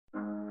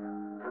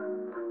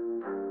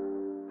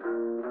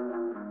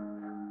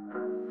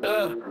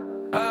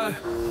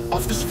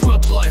Off this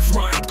flip life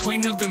rhyme,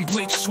 cleaner than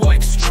bleach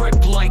swipes,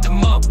 trip like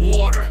mop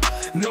water,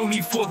 no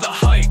need for the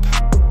hype.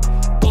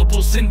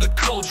 Bubbles in the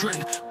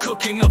cauldron,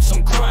 cooking up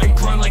some grind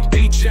like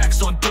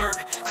Ajax on dirt,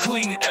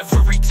 clean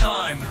every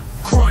time.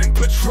 Crime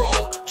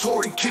patrol,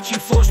 touring kitchen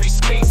floors, we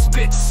skate,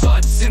 spit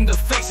suds in the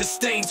face of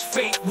stains,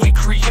 fate we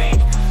create.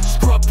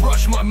 Scrub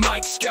brush my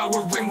mic,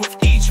 scouring with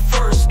each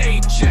verse,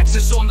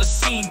 ajaxis on the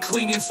scene,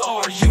 cleaning's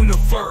our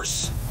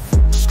universe.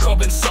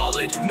 Scrubbing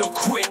solid, no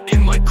quit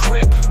in my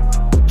grip,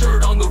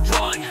 dirt on the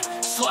run,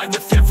 slide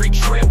with every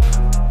trip.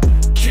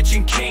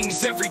 Kitchen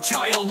kings, every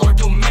tile our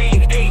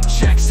domain,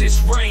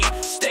 ajaxis reign,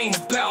 stains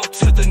bow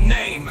to the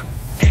name.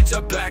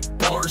 Anti-back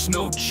bars,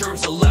 no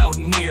germs allowed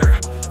near,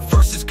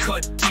 verses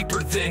cut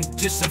deeper than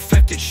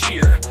disinfected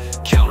shear.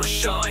 Counter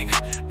shine,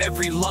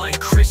 every line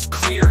crisp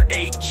clear,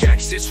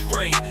 ajaxis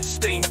reign,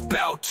 stains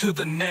bow to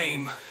the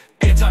name.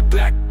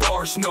 Anti-back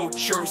bars, no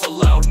germs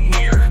allowed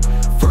near,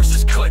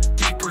 verses cut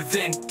deeper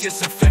than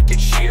disinfected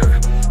shear.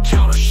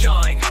 Counter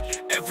shine,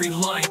 every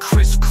line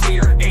crisp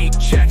clear,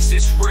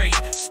 ajaxis reign,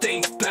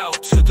 stains bow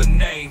to the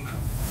name.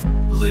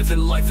 Living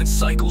life in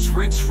cycles,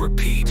 rinse,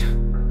 repeat.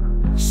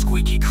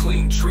 Squeaky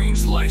clean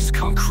dreams, life's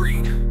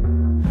concrete.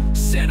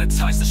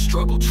 Sanitize the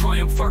struggle,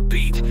 triumph our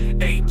beat.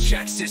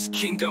 Ajaxis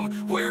kingdom,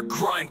 where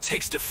grind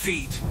takes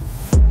defeat.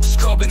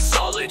 Scrubbing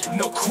solid,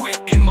 no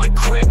quit in my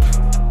grip,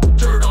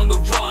 dirt on the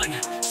run,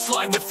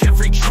 slide with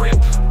every trip.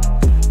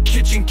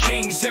 Kitchen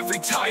kings, every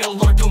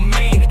tile our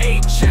domain,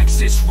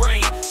 ajaxis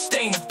reign,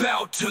 stains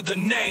bow to the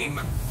name.